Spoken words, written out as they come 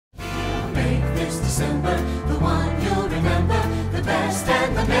make this December the one you'll remember, the best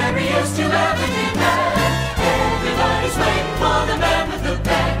and the merriest you'll ever did have. Everybody's waiting for the man with the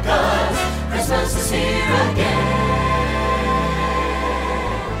bag, 'cause Christmas is here again.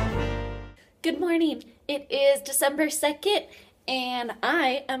 Good morning. It is December 2nd, and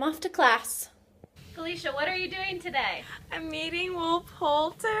I am off to class. Felicia, what are you doing today? I'm meeting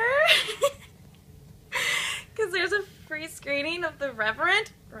Poulter because there's a free screening of the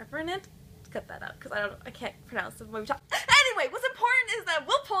Revenant. Cut that out because I can't pronounce the movie. Anyway, what's important is that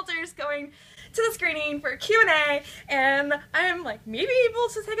Poulter is going to the screening for a Q&A, and I'm like maybe able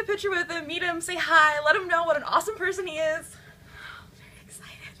to take a picture with him, meet him, say hi, let him know what an awesome person he is. I'm very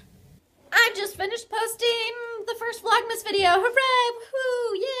excited. I just finished posting the first Vlogmas video. Hooray!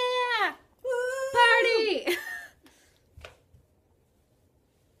 Woohoo! Yeah! Woo! Party!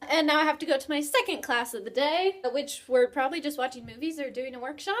 And now I have to go to my second class of the day, which we're probably just watching movies or doing a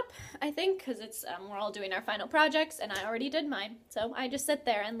workshop, I think, because it's we're all doing our final projects, and I already did mine. So I just sit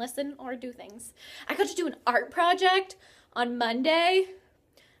there and listen or do things. I got to do an art project on Monday.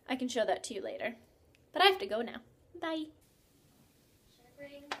 I can show that to you later. But I have to go now. Bye.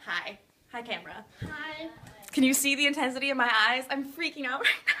 Hi. Hi, camera. Hi. Can you see the intensity in my eyes? I'm freaking out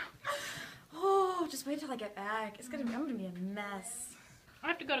right now. Oh, just wait till I get back. I'm gonna be a mess. I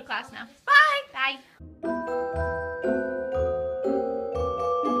have to go to class now. Bye! Bye.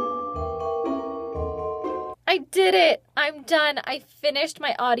 I did it! I'm done. I finished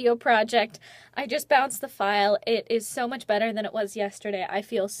my audio project. I just bounced the file. It is so much better than it was yesterday. I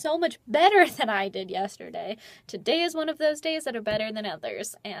feel so much better than I did yesterday. Today is one of those days that are better than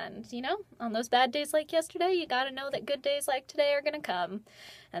others. And, you know, on those bad days like yesterday, you gotta know that good days like today are gonna come.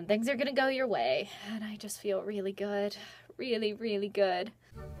 And things are gonna go your way. And I just feel really good. Really, really good.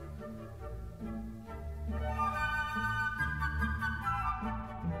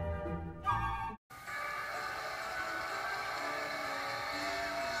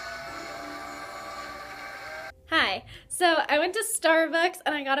 Hi, so I went to Starbucks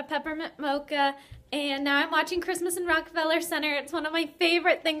and I got a peppermint mocha, and now I'm watching Christmas in Rockefeller Center. It's one of my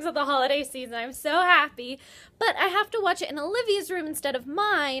favorite things of the holiday season. I'm so happy, but I have to watch it in Olivia's room instead of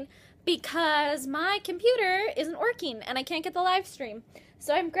mine because my computer isn't working and I can't get the live stream.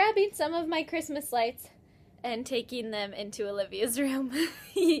 So I'm grabbing some of my Christmas lights and taking them into Olivia's room.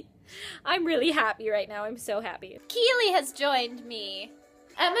 I'm really happy right now. I'm so happy. Keely has joined me.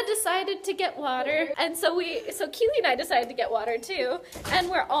 Emma decided to get water, and so Keely and I decided to get water too, and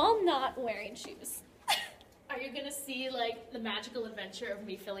we're all not wearing shoes. Are you gonna see like the magical adventure of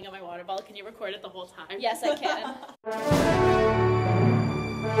me filling up my water bottle? Can you record it the whole time? Yes, I can.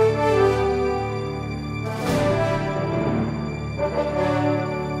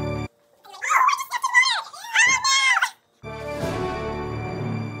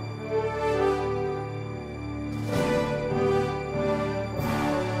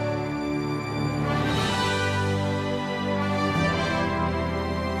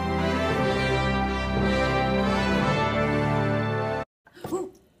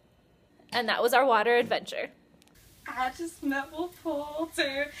 And that was our water adventure. I just met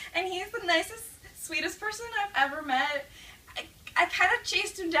Poulter, and he's the nicest, sweetest person I've ever met. I kind of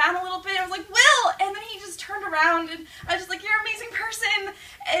chased him down a little bit. I was like, Will! And then he just turned around, and I was just like, you're an amazing person.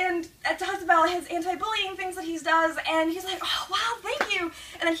 And I talked about his anti-bullying things that he does, and he's like, oh, wow, thank you.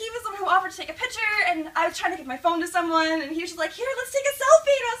 And then he was the one who offered to take a picture, and I was trying to give my phone to someone, and he was just like, here, let's take a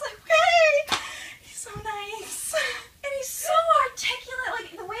selfie. And I was like, okay. He's so nice. And he's so articulate,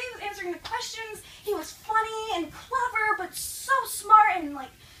 like the way he was answering the questions, he was funny and clever, but so smart, and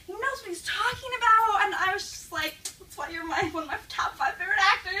like, he knows what he's talking about, and I was just like, that's why you're one of my top 5 favorite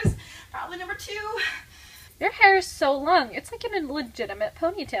actors, probably number 2. Your hair is so long. It's like in a legitimate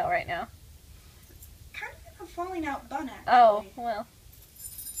ponytail right now. Kind of a falling out bun, actually. Oh, well.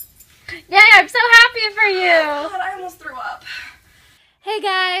 Yay, I'm so happy for you! Oh God, I almost threw up. Hey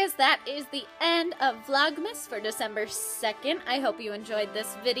guys, that is the end of Vlogmas for December 2nd. I hope you enjoyed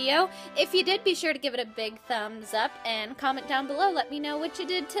this video. If you did, be sure to give it a big thumbs up and comment down below. Let me know what you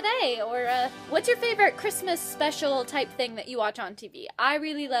did today, or what's your favorite Christmas special type thing that you watch on TV. I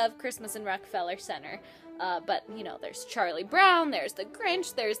really love Christmas in Rockefeller Center. But, you know, there's Charlie Brown, there's the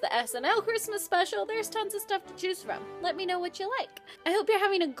Grinch, there's the SNL Christmas special, there's tons of stuff to choose from. Let me know what you like. I hope you're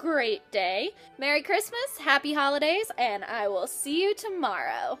having a great day. Merry Christmas, Happy Holidays, and I will see you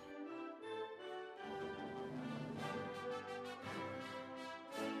tomorrow.